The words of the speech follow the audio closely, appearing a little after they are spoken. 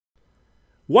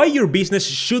Why your business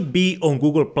should be on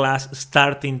Google Plus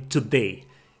starting today.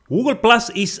 Google Plus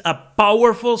is a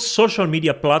powerful social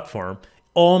media platform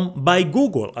owned by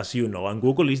Google, as you know, and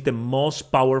Google is the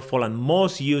most powerful and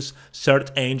most used search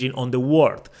engine on the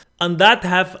world. And that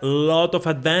have a lot of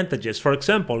advantages. For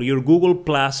example, your Google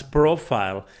Plus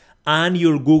profile and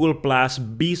your Google Plus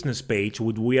business page,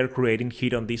 which we are creating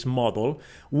here on this model,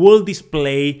 will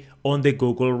display on the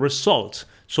Google results.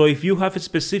 So if you have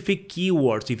specific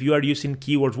keywords, if you are using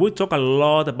keywords, we talk a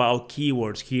lot about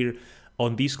keywords here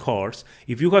on this course.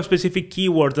 If you have specific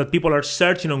keywords that people are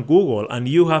searching on Google and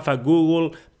you have a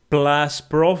Google Plus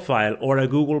profile or a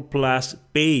Google Plus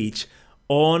page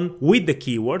on with the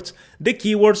keywords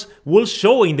will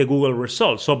show in the Google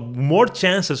results. So more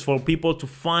chances for people to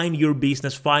find your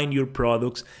business, find your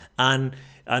products, and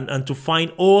to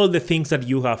find all the things that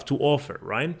you have to offer,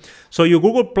 right? So your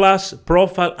Google Plus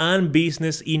profile and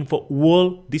business info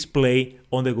will display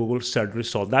on the Google search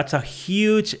result. That's a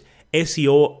huge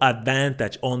SEO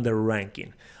advantage on the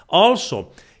ranking.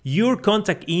 Also, your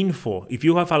contact info, if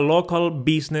you have a local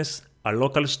business, a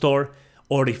local store,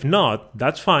 or if not,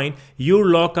 that's fine. Your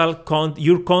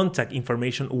contact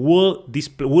information will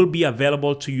be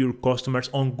available to your customers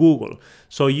on Google.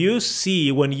 So you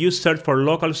see when you search for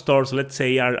local stores, let's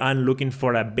say I'm looking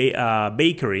for a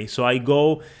bakery. So I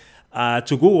go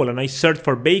to Google and I search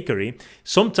for bakery.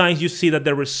 Sometimes you see that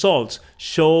the results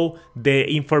show the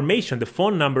information, the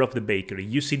phone number of the bakery.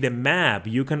 You see the map.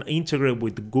 You can integrate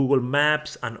with Google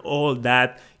Maps and all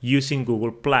that using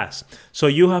Google Plus. So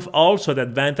you have also the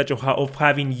advantage of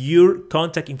having your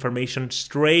contact information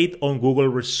straight on Google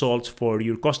results for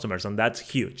your customers, and that's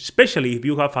huge, especially if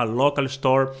you have a local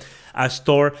store, a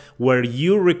store where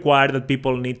you require that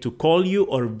people need to call you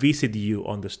or visit you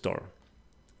on the store.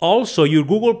 Also, your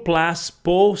Google Plus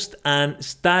post and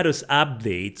status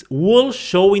updates will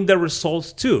show in the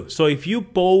results too. So if you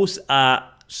post a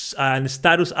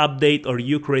status update or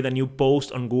you create a new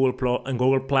post on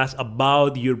Google Plus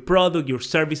about your product, your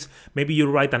service, maybe you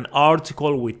write an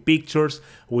article with pictures,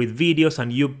 with videos,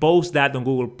 and you post that on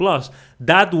Google Plus,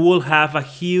 that will have a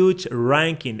huge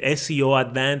ranking SEO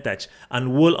advantage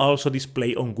and will also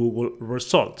display on Google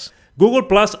results. Google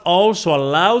Plus also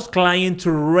allows clients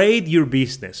to rate your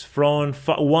business from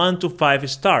 1 to 5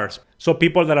 stars. So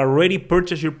people that already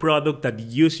purchase your product, that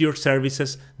use your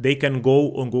services, they can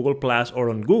go on Google Plus or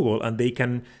on Google and they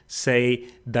can say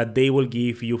that they will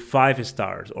give you 5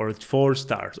 stars or 4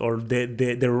 stars or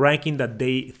the ranking that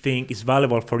they think is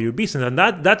valuable for your business. And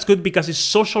that's good because it's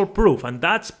social proof, and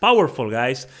that's powerful,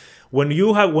 guys. When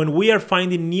we are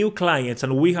finding new clients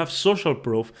and we have social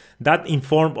proof, that in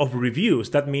form of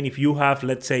reviews, that means if you have,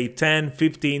 let's say, 10,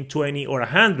 15, 20, or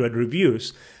 100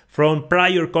 reviews from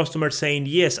prior customers saying,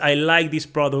 yes, I like this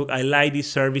product, I like this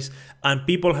service, and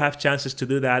people have chances to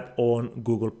do that on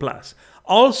Google+.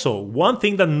 Also, one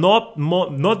thing that not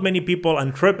many people,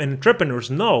 entrepreneurs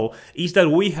know, is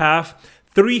that we have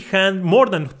more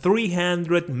than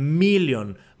 300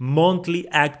 million monthly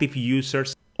active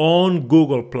users on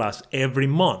Google Plus every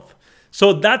month.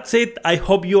 So that's it. I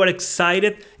hope you are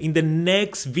excited. In the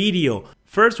next video,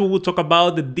 first we will talk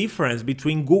about the difference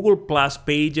between Google Plus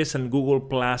pages and Google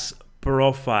Plus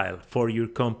profile for your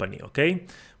company, okay?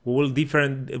 We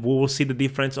will see the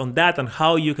difference on that and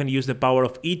how you can use the power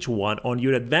of each one on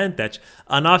your advantage.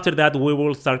 And after that, we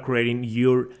will start creating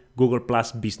your Google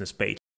Plus business page.